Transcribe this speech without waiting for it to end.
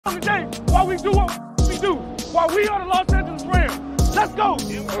Today, while we do what we do, while we are the Los Angeles Rams, let's go.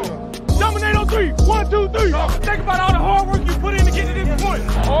 Dominate on 3. 1, 2, 3. Think about all the hard work you put in to get to this point.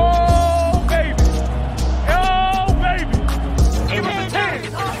 Oh, baby. Oh, baby. Give us a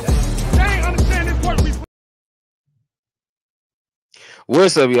chance. They ain't understand this work we.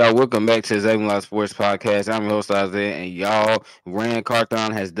 What's up, y'all? Welcome back to the Zayvon Live Sports Podcast. I'm your host, Isaiah, and y'all, Ran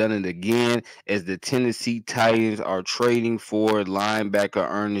Carthon has done it again as the Tennessee Titans are trading for linebacker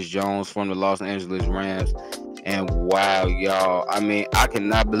Ernest Jones from the Los Angeles Rams. And wow, y'all, I mean, I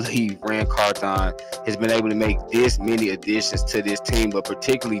cannot believe Ran Carthon has been able to make this many additions to this team, but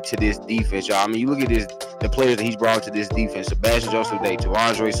particularly to this defense, y'all. I mean, you look at the players that he's brought to this defense: Sebastian Joseph-Day,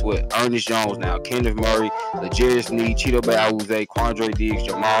 Tavondre Sweat, Ernest Jones now, Kenneth Murray, L'Jarius Sneed, Cheeto Bay-Awuzie, Quandre Diggs,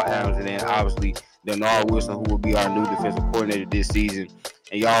 Jamal Adams, and then obviously Denard Wilson, who will be our new defensive coordinator this season.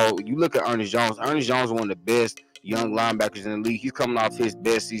 And y'all, you look at Ernest Jones. Ernest Jones is one of the best young linebackers in the league. He's coming off his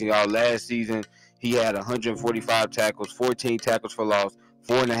best season, y'all. Last season, he had 145 tackles, 14 tackles for loss,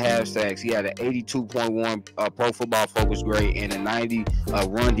 4.5 sacks. He had an 82.1 Pro Football Focus grade and a 90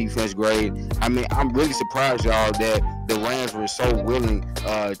 run defense grade. I mean, I'm really surprised, y'all, that the Rams were so willing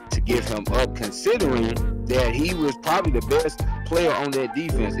to give him up, considering that he was probably the best player on that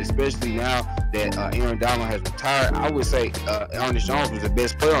defense, especially now that Aaron Donald has retired. I would say Ernest Jones was the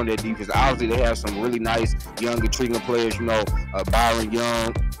best player on that defense. Obviously, they have some really nice young intriguing players, you know, Byron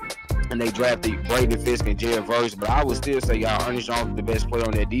Young, and they drafted Braden Fisk and Jared Verse, but I would still say, y'all, Ernest Jones is the best player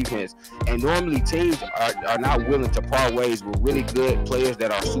on that defense. And normally teams are not willing to part ways with really good players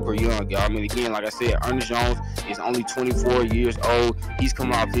that are super young, y'all. I mean, again, like I said, Ernest Jones is only 24 years old. He's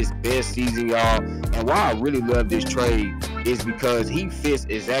coming off his best season, y'all. And why I really love this trade is because he fits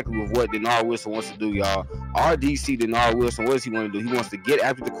exactly with what Denard Wilson wants to do, y'all. Our DC, Denard Wilson, what does he want to do? He wants to get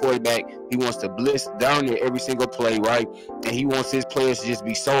after the quarterback. He wants to blitz down there every single play, right? And he wants his players to just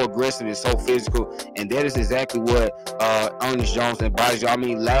be so aggressive and so physical. And that is exactly what Ernest Jones embodies, y'all. I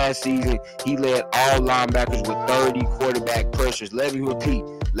mean, last season, he led all linebackers with 30 quarterback pressures. Let me repeat.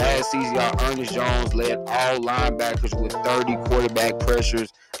 Last season, y'all, Ernest Jones led all linebackers with 30 quarterback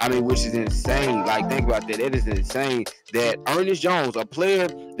pressures. I mean, which is insane. Like, think about that. That is insane that Ernest Jones, a player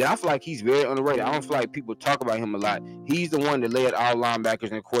that I feel like he's very underrated. I don't feel like people talk about him a lot. He's the one that led all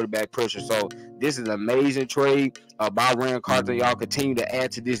linebackers in quarterback pressure. So this is an amazing trade by Ran Carthon. Y'all continue to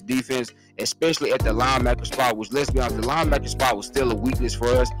add to this defense, especially at the linebacker spot, which, let's be honest, the linebacker spot was still a weakness for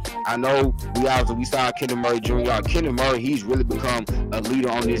us. I know we saw Kenneth Murray Jr. Y'all, Kenneth Murray, he's really become a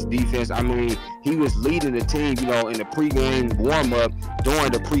leader on this defense. I mean, he was leading the team, you know, in the pregame warm-up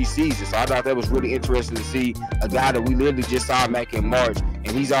during the preseason. So I thought that was really interesting to see a guy that we literally just saw back in March,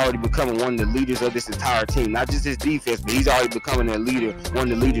 and he's already becoming one of the leaders of this entire team. Not just his defense, but he's already becoming a leader,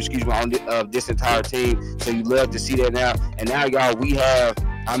 one of the leaders, of this entire team. So you love to see that now. And now, y'all, we have,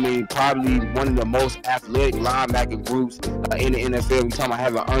 I mean, probably one of the most athletic linebacker groups in the NFL. We're talking about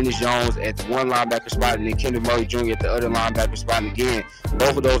having Ernest Jones at the one linebacker spot and then Kenneth Murray Jr. at the other linebacker spot. And again,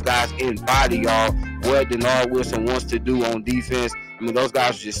 both of those guys embody, y'all, what Denard Wilson wants to do on defense. I mean, those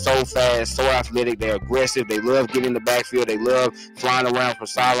guys are just so fast, so athletic. They're aggressive. They love getting in the backfield. They love flying around from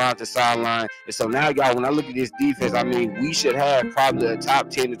sideline to sideline. And so now, y'all, when I look at this defense, I mean, we should have probably a top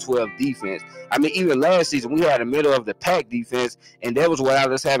 10 to 12 defense. I mean, even last season, we had a middle of the pack defense, and that was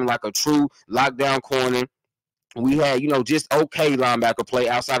without us having like a true lockdown corner. We had, you know, just okay linebacker play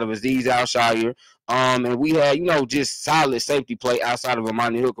outside of Azeez Al-Shire. And we had, you know, just solid safety play outside of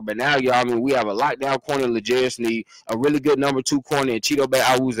Amani Hooker. But now, y'all, I mean, we have a lockdown corner in L'Jarius Sneed, a really good number 2 corner in Cheeto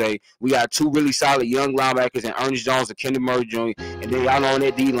Bay-Awuzie. We got 2 really solid young linebackers in Ernest Jones and Kenneth Murray Jr. And then, y'all know, on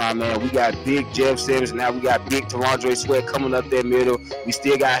that D-line, man, we got big Jeff Simmons. And now we got big Tavondre Sweat coming up that middle. We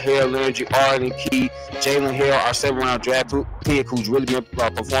still got Harold Landry, Arden Key, Jalen Hill, our 7th-round draft pick, who's really been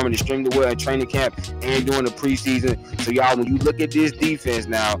performing extremely well in training camp and during the preseason. So, y'all, when you look at this defense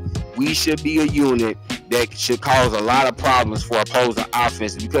now, we should be a unit that should cause a lot of problems for opposing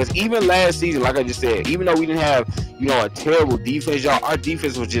offenses. Because even last season, like I just said, even though we didn't have, you know, a terrible defense, y'all, our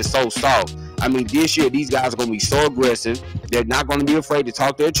defense was just so soft. I mean, this year, these guys are going to be so aggressive. They're not going to be afraid to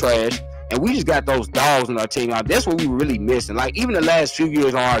talk their trash. And we just got those dogs in our team. Now, that's what we were really missing. Like, even the last few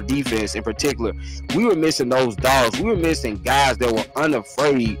years on our defense in particular, we were missing those dogs. We were missing guys that were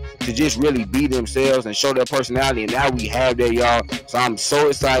unafraid to just really be themselves and show their personality. And now we have that, y'all. So I'm so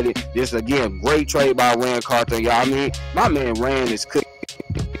excited. This is, again, great trade by Ran Carthon, y'all. I mean, my man Ran is cooking.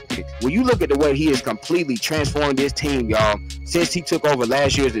 when you look at the way he has completely transformed this team, y'all, since he took over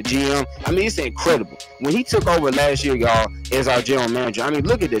last year as the GM, I mean, it's incredible. When he took over last year, y'all, as our general manager, I mean,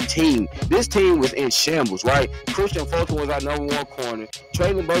 look at the team. This team was in shambles, right? Christian Fulton was our #1 corner.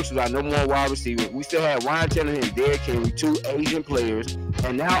 Traylon Burks was our #1 wide receiver. We still had Ryan Tannehill and Derrick Henry, 2 Asian players.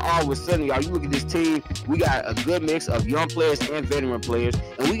 And now all of a sudden, y'all, you look at this team, we got a good mix of young players and veteran players.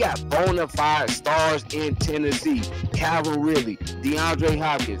 And we got bona fide stars in Tennessee. Calvin Ridley, DeAndre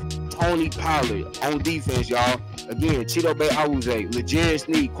Hopkins, Tony Pollard on defense, y'all. Again, Chidobe Awuzie, L'Jarius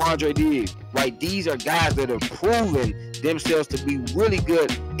Sneed, Quandre Diggs, right? These are guys that have proven themselves to be really good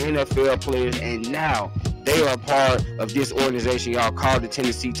NFL players, and now they are a part of this organization, y'all, called the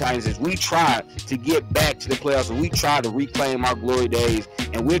Tennessee Titans, as we try to get back to the playoffs, and we try to reclaim our glory days.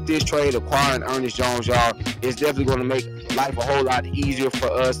 And with this trade, acquiring Ernest Jones, y'all, it's definitely going to make life a whole lot easier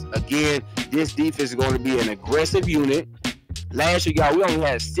for us. Again, this defense is going to be an aggressive unit. Last year, y'all, we only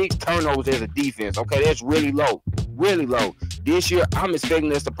had 6 turnovers as a defense. Okay, that's really low. Really low. This year, I'm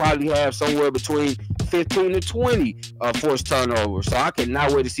expecting us to probably have somewhere between 15 to 20 forced turnovers. So I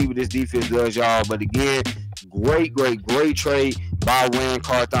cannot wait to see what this defense does, y'all. But again, great trade by Ran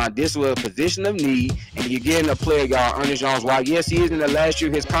Carthon. This was a position of need, and you're getting a player, y'all, Ernest Jones. While, yes, he is in the last year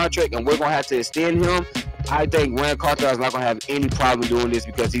of his contract, and we're going to have to extend him, I think Ran Carthon is not going to have any problem doing this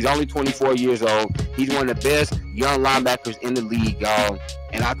because he's only 24 years old. He's one of the best young linebackers in the league, y'all.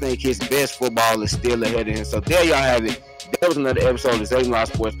 And I think his best football is still ahead of him. So there y'all have it. That was another episode of the Zayden Law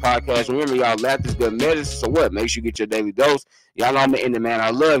Sports Podcast. Remember, y'all, laughter is good medicine. So what? Make sure you get your daily dose. Y'all know I'm in the man. I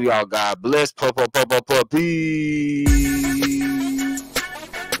love y'all. God bless. Peace.